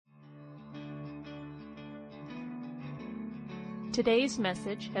Today's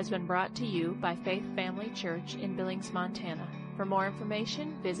message has been brought to you by Faith Family Church in Billings, Montana. For more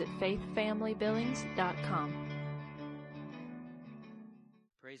information, visit faithfamilybillings.com.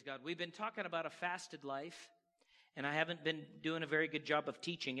 Praise God. We've been talking about a fasted life, and I haven't been doing a very good job of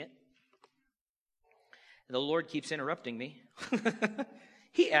teaching it. The Lord keeps interrupting me.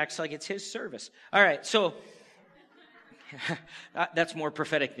 He acts like it's His service. All right, so that's more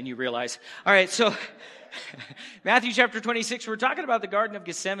prophetic than you realize. All right, so Matthew chapter 26, we're talking about the Garden of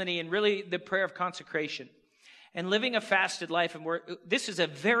Gethsemane and really the prayer of consecration and living a fasted life. And this is a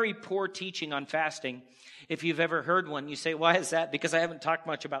very poor teaching on fasting. If you've ever heard one, you say, why is that? Because I haven't talked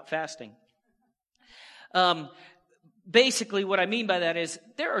much about fasting. Basically, what I mean by that is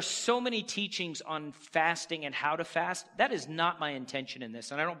there are so many teachings on fasting and how to fast. That is not my intention in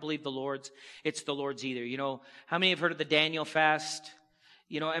this. And I don't believe it's the Lord's either. You know, how many have heard of the Daniel fast?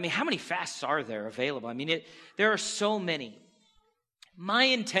 You know, I mean, how many fasts are there available? I mean, there are so many. My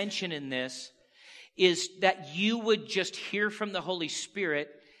intention in this is that you would just hear from the Holy Spirit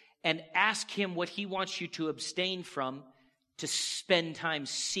and ask Him what He wants you to abstain from to spend time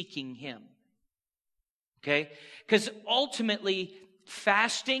seeking Him. Okay? Because ultimately,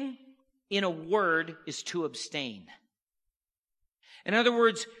 fasting, in a word, is to abstain. In other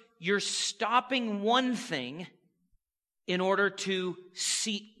words, you're stopping one thing in order to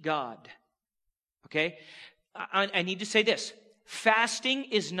seek God. Okay? I need to say this. Fasting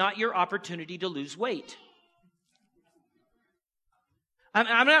is not your opportunity to lose weight. I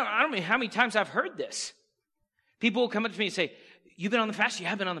don't know how many times I've heard this. People will come up to me and say, you've been on the fast? You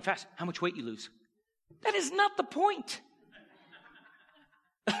have been on the fast. How much weight you lose? That is not the point.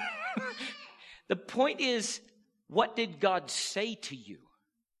 The point is, what did God say to you?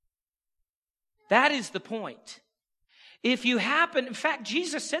 That is the point. If you happen, in fact,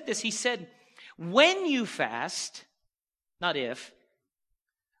 Jesus said this. He said, when you fast, not if,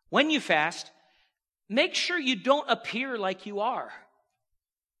 when you fast, make sure you don't appear like you are.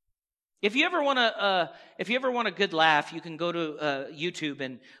 If you ever want a good laugh, you can go to YouTube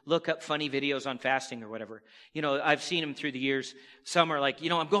and look up funny videos on fasting or whatever. You know, I've seen them through the years. Some are like, you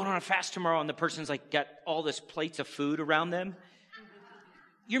know, I'm going on a fast tomorrow, and the person's like got all this plates of food around them.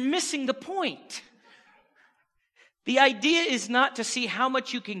 You're missing the point. The idea is not to see how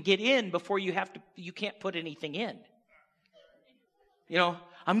much you can get in before you can't put anything in. You know,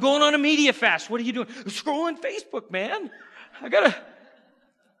 I'm going on a media fast. What are you doing? Scrolling Facebook, man. I gotta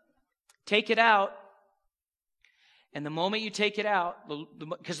take it out. And the moment you take it out,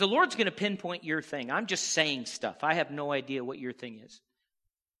 because the Lord's going to pinpoint your thing. I'm just saying stuff. I have no idea what your thing is.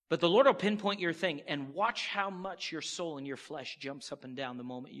 But the Lord will pinpoint your thing, and watch how much your soul and your flesh jumps up and down the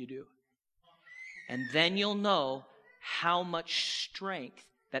moment you do. And then you'll know how much strength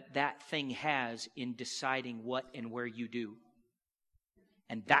that thing has in deciding what and where you do.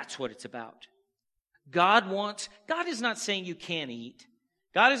 And that's what it's about. God is not saying you can't eat.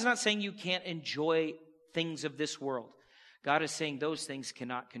 God is not saying you can't enjoy things of this world. God is saying those things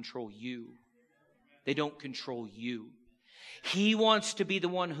cannot control you. They don't control you. He wants to be the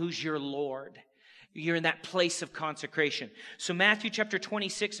one who's your Lord. You're in that place of consecration. So Matthew chapter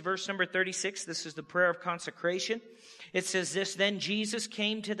 26, verse number 36, this is the prayer of consecration. It says this, then Jesus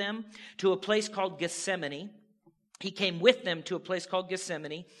came to them to a place called Gethsemane. He came with them to a place called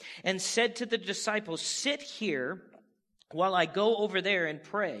Gethsemane and said to the disciples, sit here while I go over there and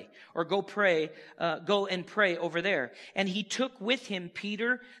pray, or go and pray over there. And he took with him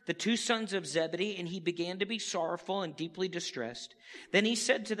Peter, the two sons of Zebedee, and he began to be sorrowful and deeply distressed. Then he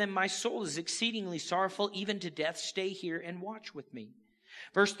said to them, my soul is exceedingly sorrowful, even to death. Stay here and watch with me.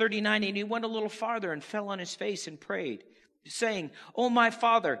 Verse 39, and he went a little farther and fell on his face and prayed, saying, O my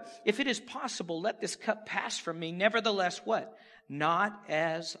Father, if it is possible, let this cup pass from me. Nevertheless, what? Not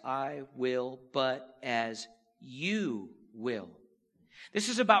as I will, but as you will. This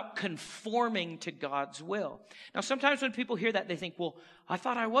is about conforming to God's will. Now, sometimes when people hear that, they think, well, I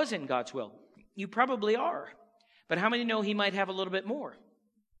thought I was in God's will. You probably are. But how many know He might have a little bit more?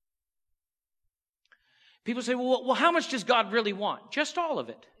 People say, well, how much does God really want? Just all of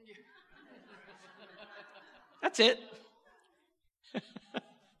it. That's it.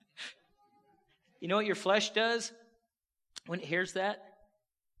 You know what your flesh does when it hears that?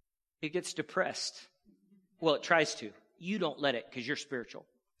 It gets depressed. Well, it tries to. You don't let it because you're spiritual.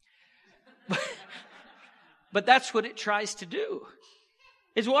 But that's what it tries to do.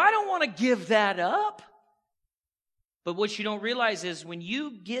 Is, well, I don't want to give that up. But what you don't realize is when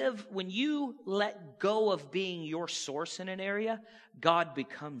you let go of being your source in an area, God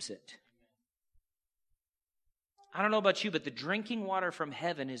becomes it. I don't know about you, but the drinking water from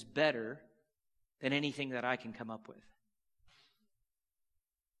heaven is better than anything that I can come up with.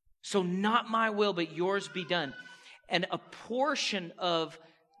 So not my will, but yours be done. And a portion of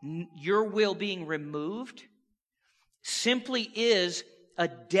your will being removed simply is a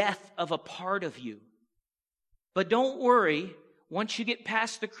death of a part of you. But don't worry, once you get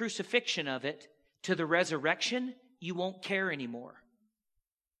past the crucifixion of it to the resurrection, you won't care anymore.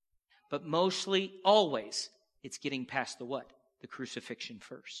 But mostly, always, it's getting past the what? The crucifixion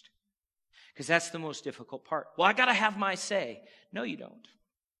first. Because that's the most difficult part. Well, I got to have my say. No, you don't.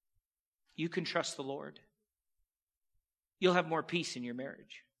 You can trust the Lord. You'll have more peace in your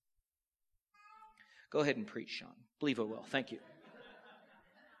marriage. Go ahead and preach, Sean. Believe I will. Thank you.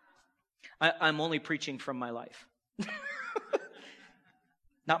 I'm only preaching from my life.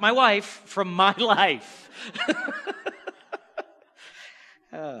 Not my wife, from my life.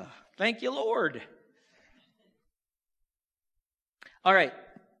 Thank you, Lord. All right.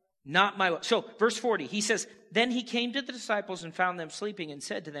 Not my wife. So, verse 40, he says, then he came to the disciples and found them sleeping and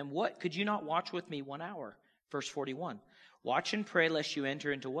said to them, what? Could you not watch with me 1 hour? Verse 41. Watch and pray lest you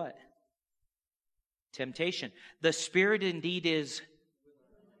enter into what? Temptation. The spirit indeed is,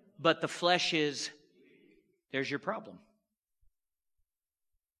 but the flesh is. There's your problem.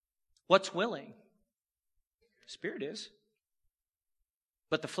 What's willing? Spirit is.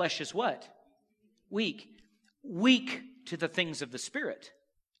 But the flesh is what? Weak. Weak to the things of the Spirit.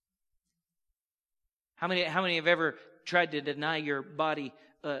 How many have ever tried to deny your body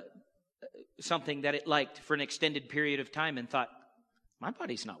something that it liked for an extended period of time and thought, my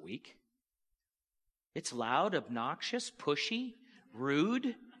body's not weak. It's loud, obnoxious, pushy,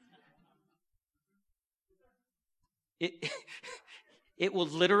 rude. It will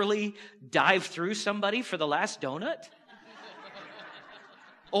literally dive through somebody for the last donut.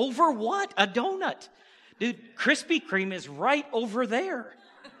 Over what? A donut. Dude, Krispy Kreme is right over there.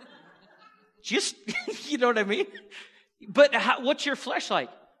 Just, you know what I mean? But what's your flesh like?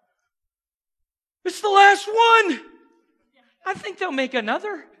 It's the last one. I think they'll make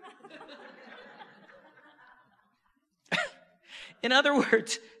another. In other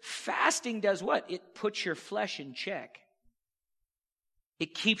words, fasting does what? It puts your flesh in check.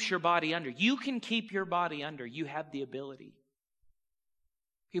 It keeps your body under. You can keep your body under. You have the ability.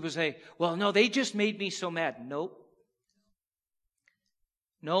 People say, well, no, they just made me so mad. Nope.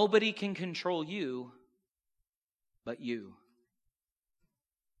 Nobody can control you but you.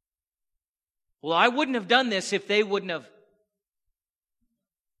 Well, I wouldn't have done this if they wouldn't have.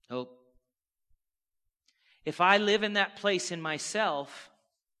 Nope. If I live in that place in myself,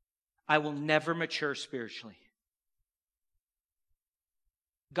 I will never mature spiritually.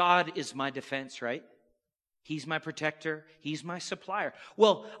 God is my defense, right? He's my protector. He's my supplier.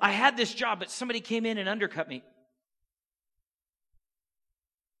 Well, I had this job, but somebody came in and undercut me.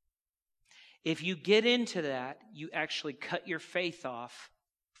 If you get into that, you actually cut your faith off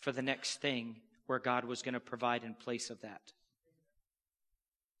for the next thing where God was going to provide in place of that.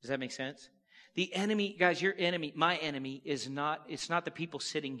 Does that make sense? The enemy, guys, your enemy, my enemy it's not the people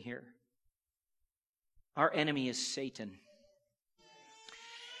sitting here. Our enemy is Satan.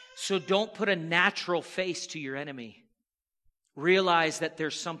 So don't put a natural face to your enemy. Realize that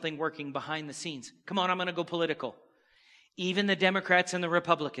there's something working behind the scenes. Come on, I'm going to go political. Even the Democrats and the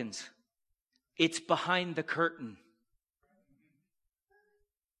Republicans, it's behind the curtain.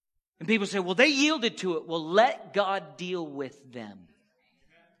 And people say, well, they yielded to it. Well, let God deal with them.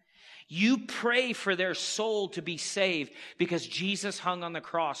 You pray for their soul to be saved because Jesus hung on the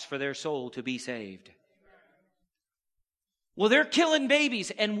cross for their soul to be saved. Well, they're killing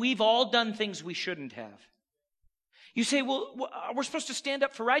babies, and we've all done things we shouldn't have. You say, well, we're supposed to stand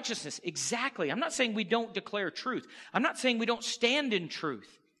up for righteousness. Exactly. I'm not saying we don't declare truth. I'm not saying we don't stand in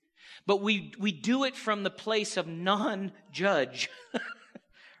truth. But we do it from the place of non-judge.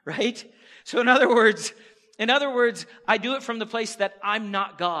 Right? So in other words, I do it from the place that I'm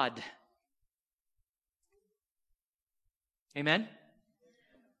not God. Amen?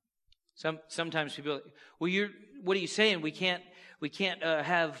 Sometimes people, well, what are you saying? We can't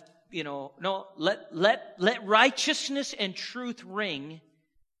have, no, let righteousness and truth ring.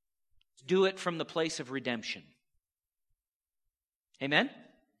 Do it from the place of redemption. Amen?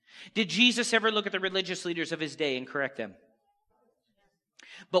 Did Jesus ever look at the religious leaders of his day and correct them?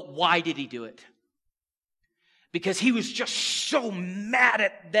 But why did he do it? Because he was just so mad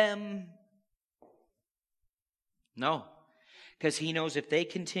at them? No. Because he knows if they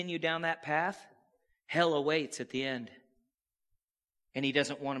continue down that path, hell awaits at the end. And he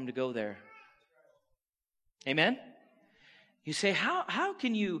doesn't want them to go there. Amen? You say, how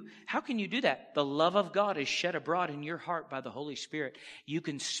can you do that? The love of God is shed abroad in your heart by the Holy Spirit. You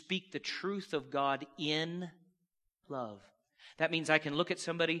can speak the truth of God in love. That means I can look at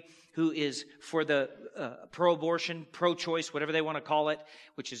somebody who is for the pro-abortion, pro-choice, whatever they want to call it,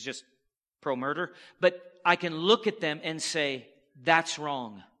 which is just pro-murder. But I can look at them and say, that's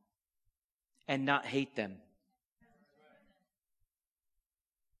wrong, and not hate them.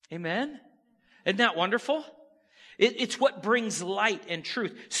 Amen? Isn't that wonderful? It's what brings light and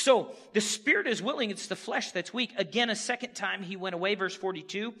truth. So the spirit is willing, it's the flesh that's weak. Again, a second time he went away, verse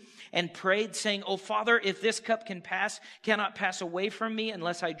 42, and prayed, saying, "O Father, if this cup cannot pass away from me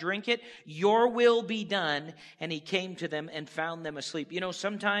unless I drink it, your will be done." And he came to them and found them asleep. You know,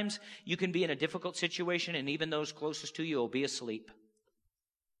 sometimes you can be in a difficult situation and even those closest to you will be asleep.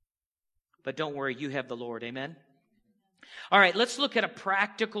 But don't worry, you have the Lord. Amen? All right, let's look at a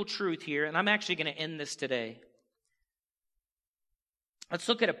practical truth here, and I'm actually going to end this today. Let's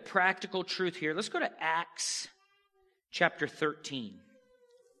look at a practical truth here. Let's go to Acts chapter 13.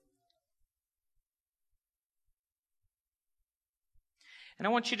 And I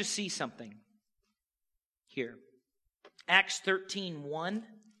want you to see something here. Acts 13:1.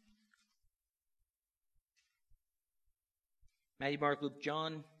 Matthew, Mark, Luke,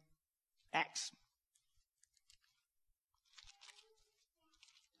 John, Acts.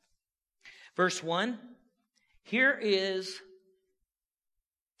 Verse 1. Here is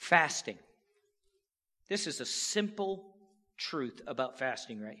fasting. This is a simple truth about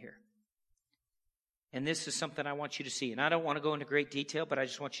fasting right here. And this is something I want you to see. And I don't want to go into great detail, but I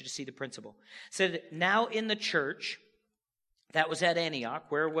just want you to see the principle. It said, now in the church, that was at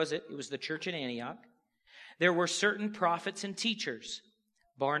Antioch. Where was it? It was the church in Antioch. There were certain prophets and teachers.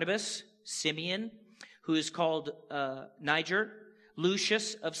 Barnabas, Simeon, who is called Niger,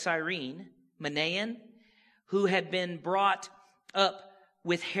 Lucius of Cyrene, Manaen, who had been brought up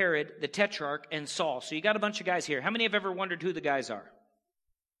with Herod, the Tetrarch, and Saul. So you got a bunch of guys here. How many have ever wondered who the guys are?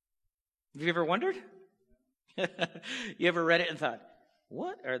 Have you ever wondered? You ever read it and thought,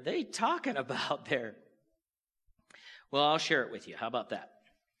 what are they talking about there? Well, I'll share it with you. How about that?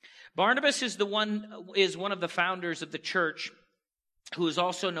 Barnabas is one of the founders of the church, who is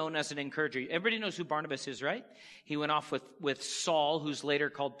also known as an encourager. Everybody knows who Barnabas is, right? He went off with Saul, who's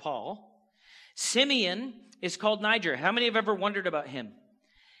later called Paul. Simeon is called Niger. How many have ever wondered about him?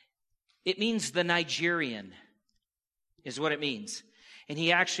 It means the Nigerian, is what it means. And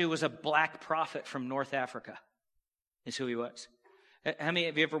he actually was a black prophet from North Africa, is who he was. How many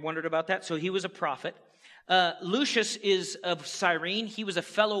have you ever wondered about that? So he was a prophet. Lucius is of Cyrene. He was a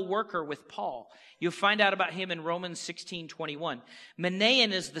fellow worker with Paul. You'll find out about him in Romans 16:21.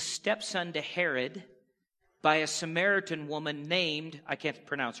 Manaen is the stepson to Herod by a Samaritan woman named, I can't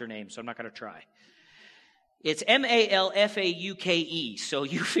pronounce her name, so I'm not going to try. It's Malfauke, so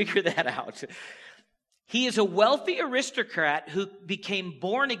you figure that out. He is a wealthy aristocrat who became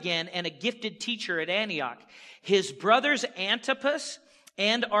born again and a gifted teacher at Antioch. His brothers Antipas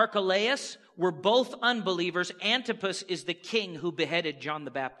and Archelaus were both unbelievers. Antipas is the king who beheaded John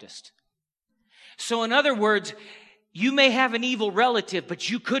the Baptist. So in other words, you may have an evil relative, but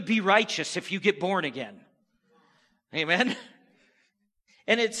you could be righteous if you get born again. Amen?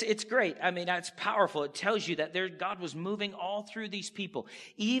 And it's great. I mean, it's powerful. It tells you that God was moving all through these people.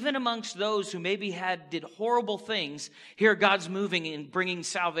 Even amongst those who maybe did horrible things, here God's moving and bringing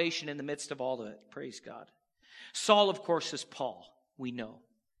salvation in the midst of all of it. Praise God. Saul, of course, is Paul. We know.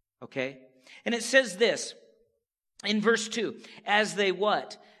 Okay? And it says this in verse 2. As they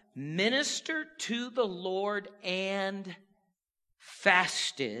what? Ministered to the Lord and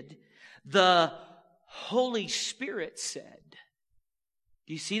fasted, the Holy Spirit said.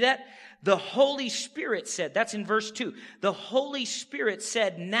 Do you see that? The Holy Spirit said, that's in verse 2. The Holy Spirit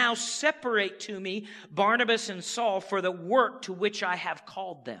said, now separate to me Barnabas and Saul for the work to which I have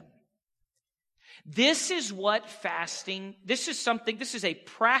called them. This is what fasting, this is a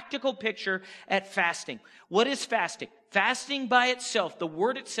practical picture at fasting. What is fasting? Fasting by itself, the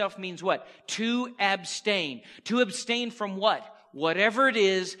word itself means what? To abstain. To abstain from what? Whatever it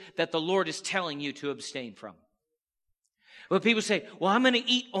is that the Lord is telling you to abstain from. Well, people say, well, I'm going to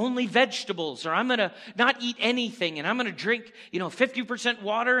eat only vegetables, or I'm going to not eat anything, and I'm going to drink, 50%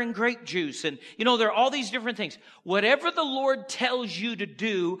 water and grape juice. And, there are all these different things. Whatever the Lord tells you to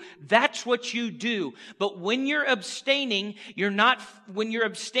do, that's what you do. But when you're abstaining, when you're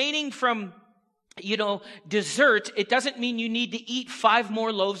abstaining from, dessert, it doesn't mean you need to eat 5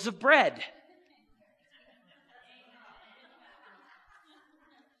 more loaves of bread.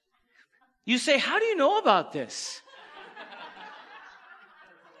 You say, how do you know about this?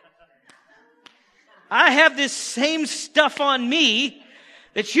 I have this same stuff on me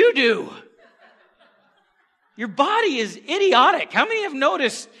that you do. Your body is idiotic. How many have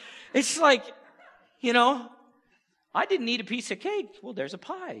noticed? It's like, I didn't eat a piece of cake. Well, there's a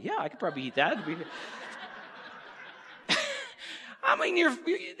pie. Yeah, I could probably eat that. I mean, your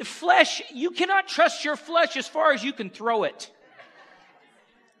flesh, you cannot trust your flesh as far as you can throw it.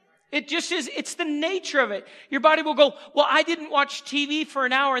 It just is, it's the nature of it. Your body will go, well, I didn't watch TV for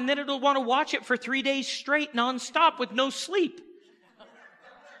an hour, and then it'll want to watch it for 3 days straight, nonstop, with no sleep.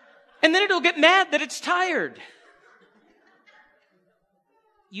 And then it'll get mad that it's tired.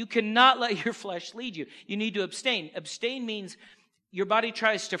 You cannot let your flesh lead you. You need to abstain. Abstain means your body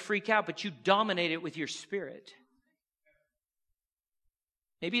tries to freak out, but you dominate it with your spirit.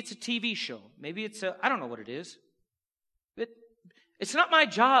 Maybe it's a TV show. Maybe it's I don't know what it is. It's not my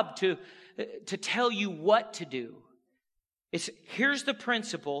job to tell you what to do. Here's the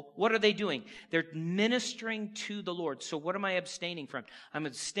principle. What are they doing? They're ministering to the Lord. So what am I abstaining from? I'm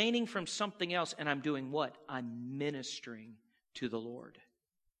abstaining from something else, and I'm doing what? I'm ministering to the Lord.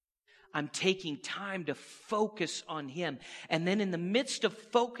 I'm taking time to focus on Him. And then in the midst of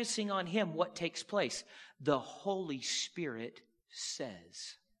focusing on Him, what takes place? The Holy Spirit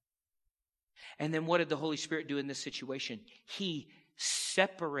says. And then what did the Holy Spirit do in this situation? He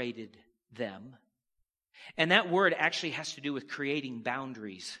separated them. And that word actually has to do with creating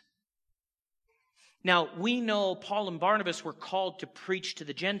boundaries. Now, we know Paul and Barnabas were called to preach to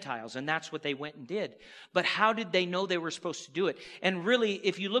the Gentiles, and that's what they went and did. But how did they know they were supposed to do it? And really,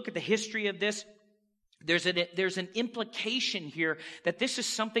 if you look at the history of this, there's an implication here that this is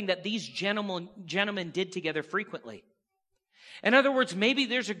something that these gentlemen did together frequently. In other words, maybe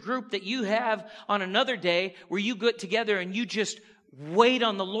there's a group that you have on another day where you get together and you just wait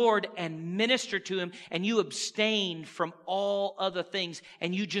on the Lord and minister to Him, and you abstain from all other things,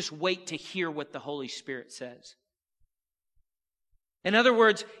 and you just wait to hear what the Holy Spirit says. In other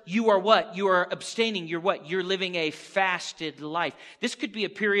words, you are what? You are abstaining. You're what? You're living a fasted life. This could be a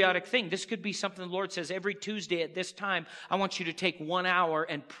periodic thing. This could be something the Lord says, every Tuesday at this time, I want you to take 1 hour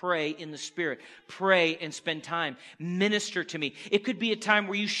and pray in the Spirit. Pray and spend time. Minister to me. It could be a time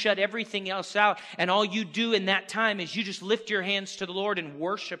where you shut everything else out, and all you do in that time is you just lift your hands to the Lord and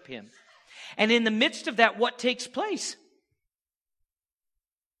worship Him. And in the midst of that, what takes place?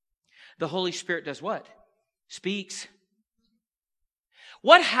 The Holy Spirit does what? Speaks.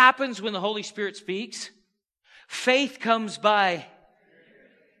 What happens when the Holy Spirit speaks? Faith comes by.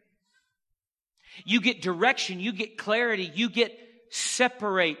 You get direction, you get clarity, you get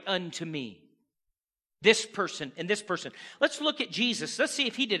separate unto me. This person and this person. Let's look at Jesus. Let's see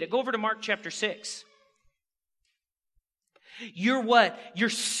if He did it. Go over to Mark chapter 6. You're what? You're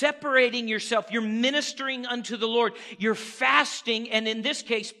separating yourself. You're ministering unto the Lord. You're fasting, and in this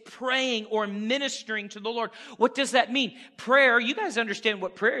case, praying or ministering to the Lord. What does that mean? Prayer, you guys understand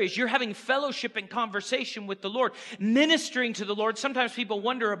what prayer is. You're having fellowship and conversation with the Lord, ministering to the Lord. Sometimes people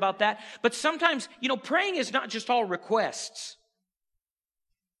wonder about that, but sometimes, praying is not just all requests.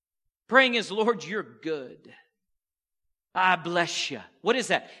 Praying is, Lord, you're good. I bless you. What is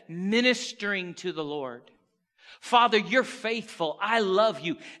that? Ministering to the Lord. Father, you're faithful. I love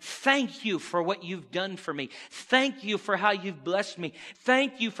you. Thank you for what you've done for me. Thank you for how you've blessed me.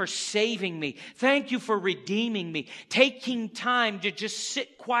 Thank you for saving me. Thank you for redeeming me. Taking time to just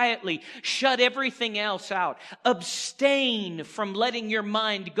sit quietly, shut everything else out. Abstain from letting your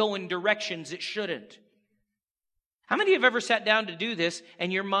mind go in directions it shouldn't. How many have ever sat down to do this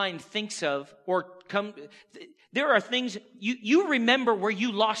and your mind thinks of there are things, you remember where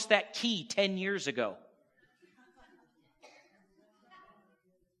you lost that key 10 years ago.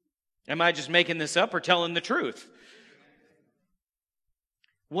 Am I just making this up or telling the truth?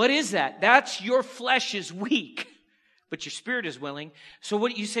 What is that? That's your flesh is weak, but your spirit is willing. So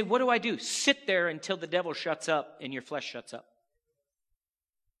what you say, what do I do? Sit there until the devil shuts up and your flesh shuts up.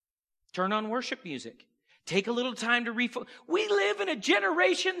 Turn on worship music. Take a little time to refocus. We live in a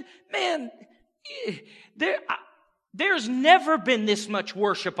generation, man, there's never been this much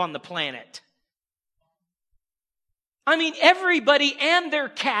worship on the planet. I mean, everybody and their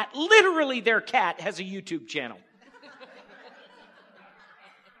cat, literally their cat, has a YouTube channel.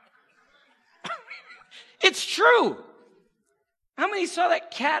 It's true. How many saw that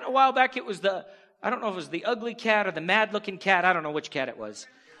cat a while back? It was I don't know if it was the ugly cat or the mad-looking cat. I don't know which cat it was.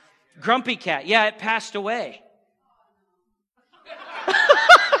 Grumpy cat. Yeah, it passed away.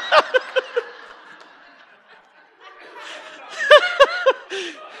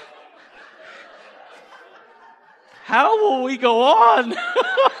 How will we go on?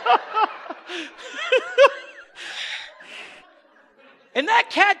 And that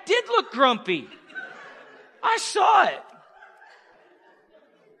cat did look grumpy. I saw it.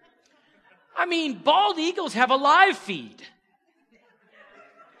 I mean, bald eagles have a live feed.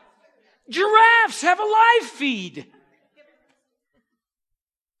 Giraffes have a live feed.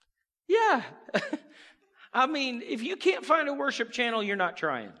 Yeah. I mean, if you can't find a worship channel, you're not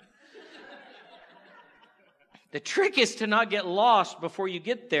trying. The trick is to not get lost before you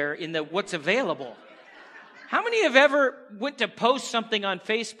get there in what's available. How many have ever went to post something on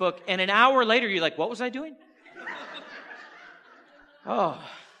Facebook and an hour later you're like, what was I doing? Oh.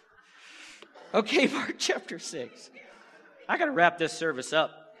 Okay, Mark chapter 6. I got to wrap this service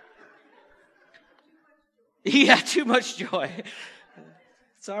up. Yeah, too much joy.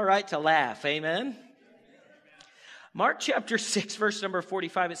 It's all right to laugh, amen? Mark chapter 6, verse number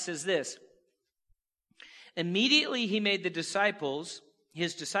 45, it says this. Immediately he made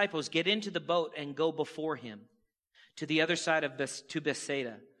his disciples, get into the boat and go before him to the other side of to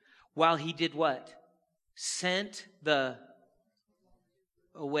Bethsaida. While he did what? Sent the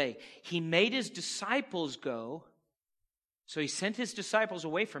away. He made his disciples go. So he sent his disciples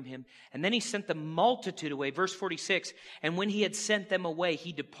away from him, and then he sent the multitude away. Verse 46, and when he had sent them away,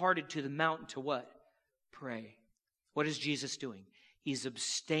 he departed to the mountain to what? Pray. What is Jesus doing? He's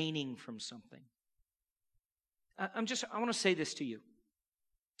abstaining from something. I want to say this to you.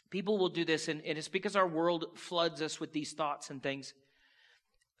 People will do this, and it's because our world floods us with these thoughts and things.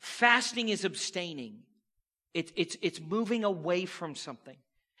 Fasting is abstaining. It's moving away from something.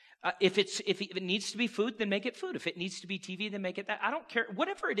 If it needs to be food, then make it food. If it needs to be TV, then make it that. I don't care.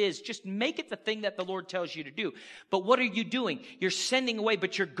 Whatever it is, just make it the thing that the Lord tells you to do. But what are you doing? You're sending away,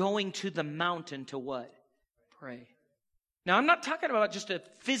 but you're going to the mountain to what? Pray. Now, I'm not talking about just a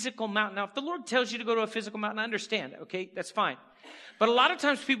physical mountain. Now, if the Lord tells you to go to a physical mountain, I understand. Okay, that's fine. But a lot of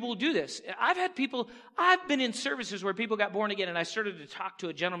times people will do this. I've been in services where people got born again, and I started to talk to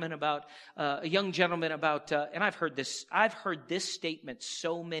a young gentleman about, and I've heard this statement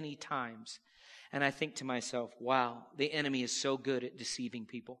so many times. And I think to myself, wow, the enemy is so good at deceiving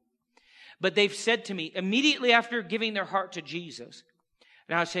people. But they've said to me, immediately after giving their heart to Jesus,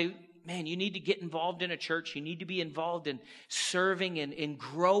 and I say, man, you need to get involved in a church. You need to be involved in serving and in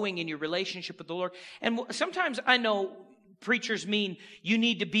growing in your relationship with the Lord. And sometimes I know preachers mean you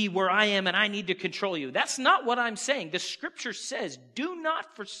need to be where I am and I need to control you. That's not what I'm saying. The scripture says, do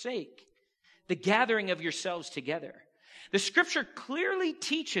not forsake the gathering of yourselves together. The scripture clearly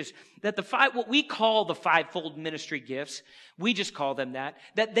teaches that what we call the fivefold ministry gifts, we just call them that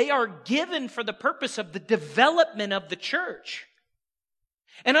they are given for the purpose of the development of the church.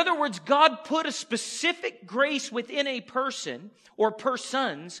 In other words, God put a specific grace within a person or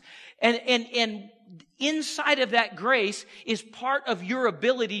persons, and inside of that grace is part of your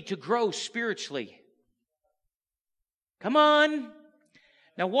ability to grow spiritually. Come on.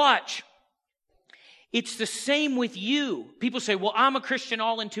 Now watch. It's the same with you. People say, well, I'm a Christian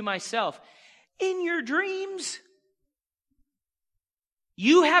all into myself. In your dreams,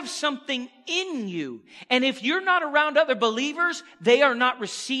 you have something in you. And if you're not around other believers, they are not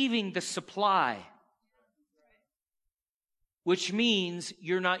receiving the supply. Which means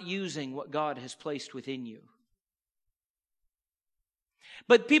you're not using what God has placed within you.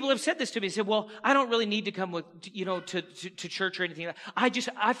 But people have said this to me. They said, well, I don't really need to come to church or anything.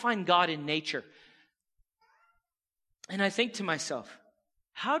 I find God in nature. And I think to myself,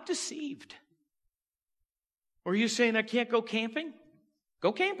 how deceived. Are you saying I can't go camping?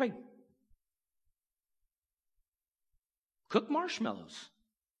 Go camping. Cook marshmallows.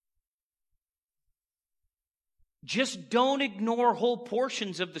 Just don't ignore whole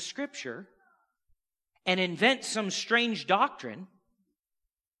portions of the scripture and invent some strange doctrine.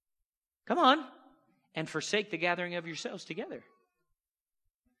 Come on. And forsake the gathering of yourselves together.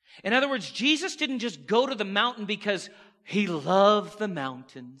 In other words, Jesus didn't just go to the mountain because he loved the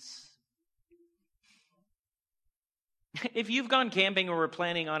mountains. If you've gone camping or were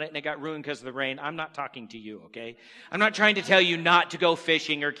planning on it and it got ruined because of the rain, I'm not talking to you, okay? I'm not trying to tell you not to go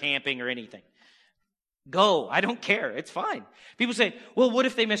fishing or camping or anything. Go. I don't care. It's fine. People say, well, what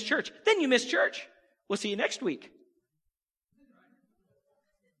if they miss church? Then you miss church. We'll see you next week.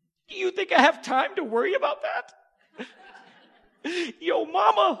 Do you think I have time to worry about that? Yo,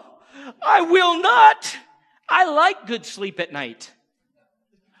 mama, I will not. I like good sleep at night.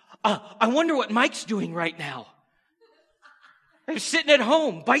 I wonder what Mike's doing right now. I'm sitting at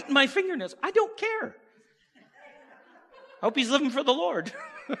home, biting my fingernails. I don't care. Hope he's living for the Lord.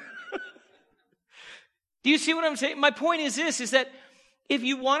 Do you see what I'm saying? My point is this, is that if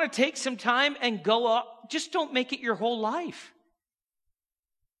you want to take some time and go up, just don't make it your whole life.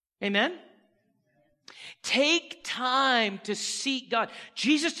 Amen? Take time to seek God.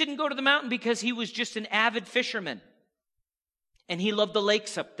 Jesus didn't go to the mountain because he was just an avid fisherman. And he loved the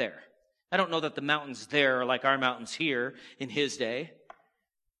lakes up there. I don't know that the mountains there are like our mountains here in his day.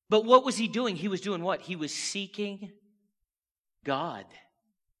 But what was he doing? He was doing what? He was seeking God.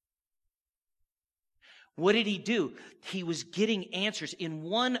 What did he do? He was getting answers. In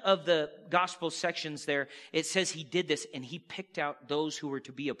one of the gospel sections there, it says he did this and he picked out those who were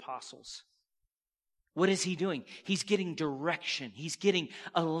to be apostles. What is he doing? He's getting direction. He's getting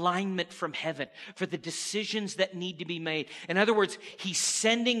alignment from heaven for the decisions that need to be made. In other words, he's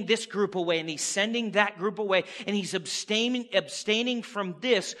sending this group away and he's sending that group away and he's abstaining from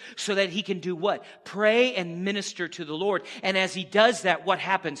this so that he can do what? Pray and minister to the Lord. And as he does that, what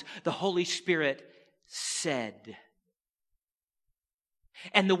happens? The Holy Spirit said.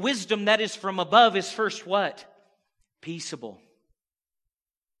 And the wisdom that is from above is first what? Peaceable.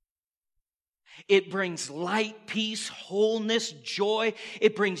 It brings light, peace, wholeness, joy.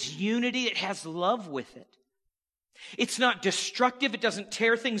 It brings unity. It has love with it. It's not destructive. It doesn't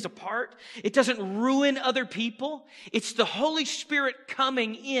tear things apart. It doesn't ruin other people. It's the Holy Spirit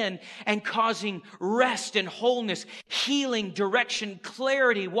coming in and causing rest and wholeness, healing, direction,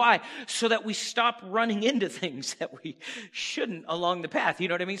 clarity. Why? So that we stop running into things that we shouldn't along the path. You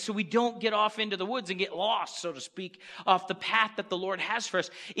know what I mean? So we don't get off into the woods and get lost, so to speak, off the path that the Lord has for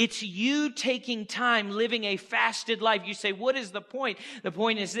us. It's you taking time, living a fasted life. You say, what is the point? The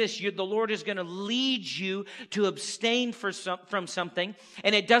point is this. The Lord is going to lead you to abstain from something,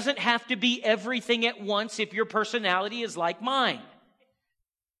 and it doesn't have to be everything at once if your personality is like mine.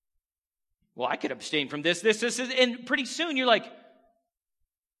 Well, I could abstain from this, and pretty soon you're like,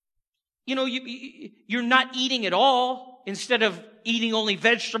 you're not eating at all instead of eating only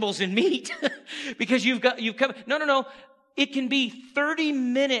vegetables and meat because you've come. No. It can be 30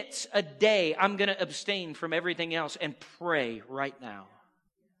 minutes a day. I'm going to abstain from everything else and pray right now.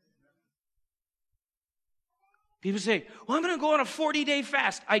 People say, well, I'm going to go on a 40-day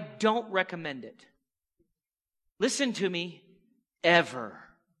fast. I don't recommend it. Listen to me, ever.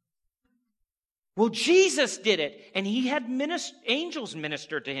 Well, Jesus did it, and he had angels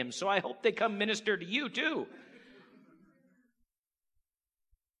minister to him, so I hope they come minister to you too.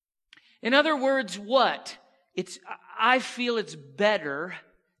 In other words, what? I feel it's better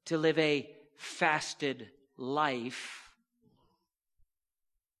to live a fasted life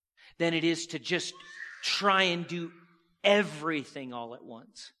than it is to just try and do everything all at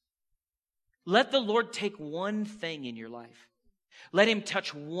once. Let the Lord take one thing in your life. Let him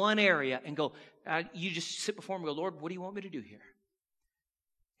touch one area and go, you just sit before him and go, Lord, what do you want me to do here?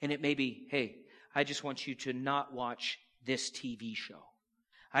 And it may be, hey, I just want you to not watch this TV show.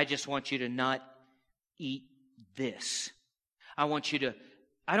 I just want you to not eat this. I don't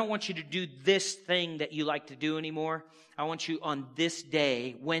want you to do this thing that you like to do anymore. I want you on this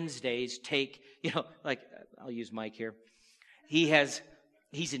day, Wednesdays, take, I'll use Mike here. He's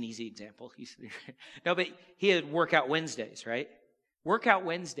an easy example. But he had workout Wednesdays, right? Workout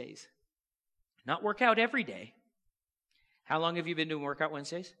Wednesdays. Not workout every day. How long have you been doing workout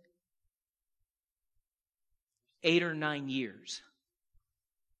Wednesdays? 8 or 9 years.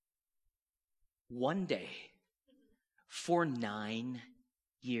 One day for 9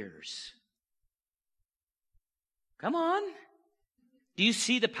 years. Come on. Do you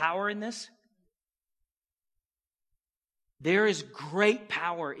see the power in this? There is great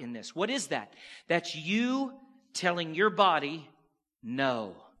power in this. What is that? That's you telling your body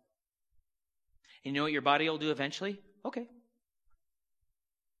no. And you know what your body will do eventually? Okay.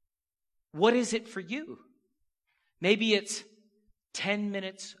 What is it for you? Maybe it's 10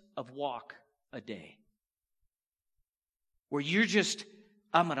 minutes of walk a day. Where you're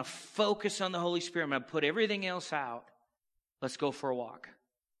I'm going to focus on the Holy Spirit. I'm going to put everything else out. Let's go for a walk.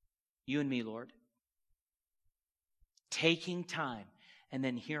 You and me, Lord. Taking time and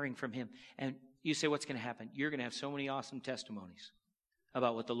then hearing from him. And you say, what's going to happen? You're going to have so many awesome testimonies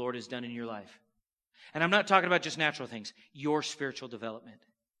about what the Lord has done in your life. And I'm not talking about just natural things. Your spiritual development.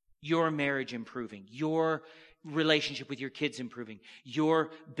 Your marriage improving. Your relationship with your kids improving.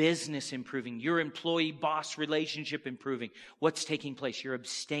 Your business improving. Your employee-boss relationship improving. What's taking place? You're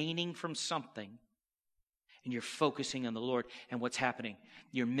abstaining from something and you're focusing on the Lord. And what's happening?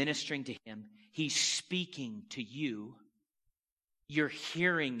 You're ministering to him. He's speaking to you. You're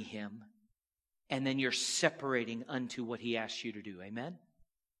hearing him. And then you're separating unto what he asks you to do. Amen?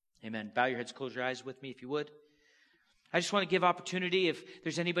 Amen. Bow your heads, close your eyes with me if you would. I just want to give opportunity if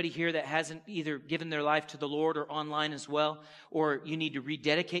there's anybody here that hasn't either given their life to the Lord or online as well, or you need to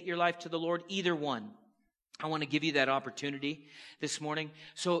rededicate your life to the Lord, either one. I want to give you that opportunity this morning.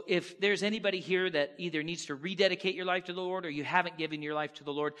 So if there's anybody here that either needs to rededicate your life to the Lord or you haven't given your life to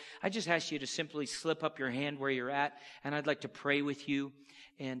the Lord, I just ask you to simply slip up your hand where you're at, and I'd like to pray with you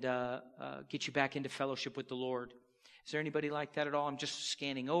and get you back into fellowship with the Lord. Is there anybody like that at all? I'm just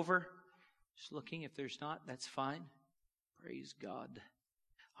scanning over, just looking. If there's not, that's fine. Praise God.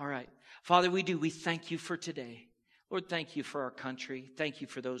 All right. Father, we thank you for today. Lord, thank you for our country. Thank you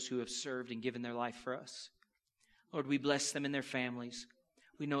for those who have served and given their life for us. Lord, we bless them and their families.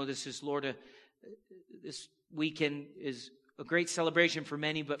 We know this is, Lord, this weekend is a great celebration for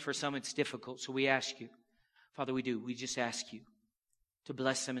many, but for some it's difficult. So we ask you, Father, we just ask you to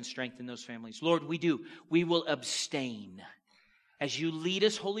bless them and strengthen those families. Lord, we will abstain. As you lead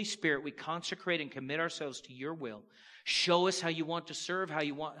us, Holy Spirit, we consecrate and commit ourselves to your will. Show us how you want to serve, how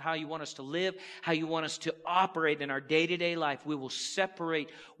you want us to live, how you want us to operate in our day-to-day life. We will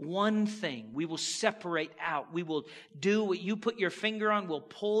separate one thing. We will separate out. We will do what you put your finger on. We'll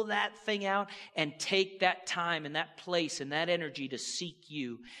pull that thing out and take that time and that place and that energy to seek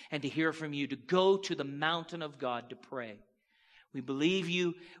you and to hear from you, to go to the mountain of God to pray. We believe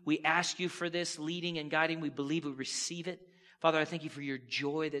you. We ask you for this leading and guiding. We believe we receive it. Father, I thank you for your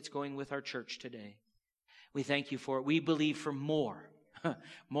joy that's going with our church today. We thank you for it. We believe for more.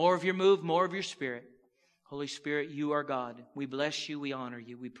 More of your move, more of your Spirit. Holy Spirit, you are God. We bless you. We honor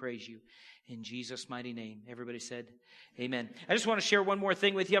you. We praise you. In Jesus' mighty name. Everybody said, amen. I just want to share one more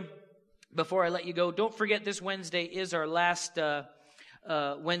thing with you before I let you go. Don't forget this Wednesday is our last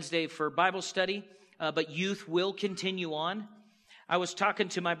Wednesday for Bible study, but youth will continue on. I was talking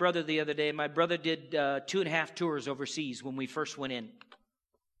to my brother the other day. My brother did 2.5 tours overseas when we first went in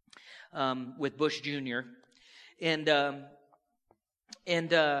with Bush Jr. And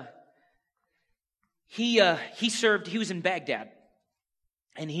he served. He was in Baghdad,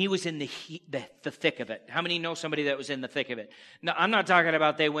 and he was in the thick of it. How many know somebody that was in the thick of it? No, I'm not talking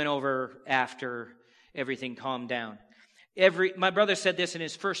about they went over after everything calmed down. My brother said this in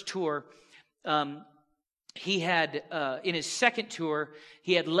his first tour. He had in his second tour,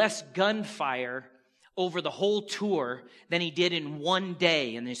 he had less gunfire over the whole tour than he did in one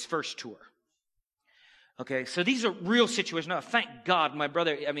day in his first tour. Okay, so these are real situations. Now, thank God my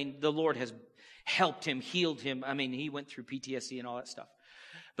brother, the Lord has helped him, healed him. He went through PTSD and all that stuff.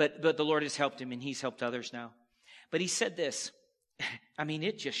 But the Lord has helped him, and he's helped others now. But he said this.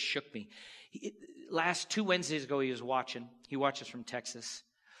 It just shook me. Last 2 Wednesdays ago, he was watching. He watches from Texas.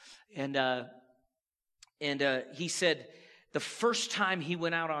 And he said the first time he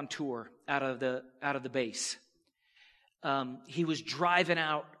went out on tour out of the base, he was driving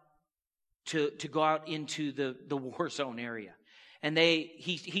out to go out into the war zone area. And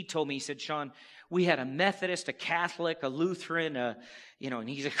he told me, he said, Sean, we had a Methodist, a Catholic, a Lutheran, and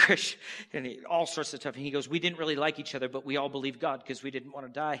he's a Christian, and all sorts of stuff. And he goes, we didn't really like each other, but we all believed God because we didn't want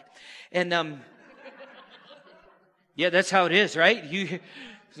to die. And yeah, that's how it is, right? It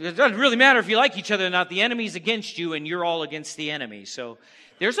doesn't really matter if you like each other or not. The enemy's against you, and you're all against the enemy. So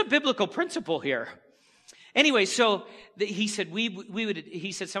there's a biblical principle here. Anyway, so he said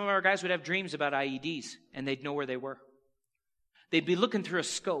he said some of our guys would have dreams about IEDs, and they'd know where they were. They'd be looking through a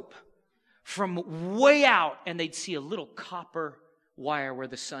scope from way out, and they'd see a little copper wire where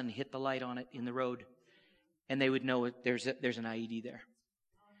the sun hit the light on it in the road, and they would know there's an IED there.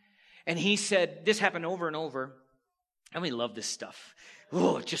 And he said this happened over and over. And we love this stuff.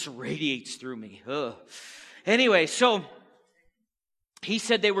 Oh, it just radiates through me. Ugh. Anyway, so he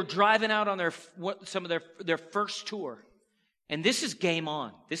said they were driving out on some of their first tour. And this is game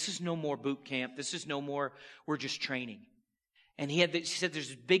on. This is no more boot camp. This is no more, we're just training. And he said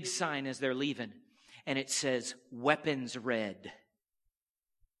there's a big sign as they're leaving. And it says, weapons red.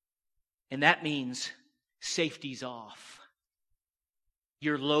 And that means safety's off.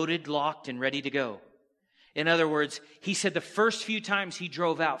 You're loaded, locked, and ready to go. In other words, he said the first few times he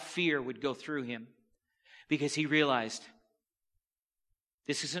drove out, fear would go through him because he realized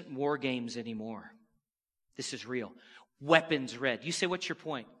this isn't war games anymore. This is real. Weapons red. You say, what's your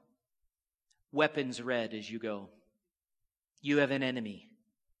point? Weapons red as you go. You have an enemy.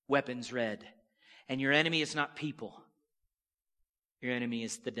 Weapons red. And your enemy is not people. Your enemy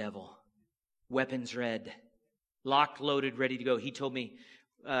is the devil. Weapons red. Locked, loaded, ready to go. He told me,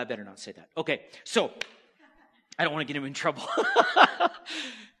 I better not say that. Okay, so I don't want to get him in trouble.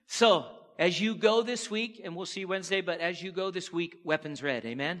 So, as you go this week, and we'll see Wednesday, but as you go this week, weapons red.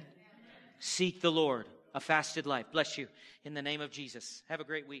 Amen? Seek the Lord. A fasted life. Bless you in the name of Jesus. Have a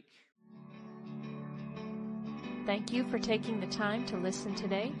great week. Thank you for taking the time to listen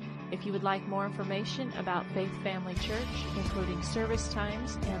today. If you would like more information about Faith Family Church, including service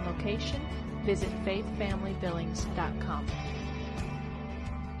times and location, visit faithfamilybillings.com.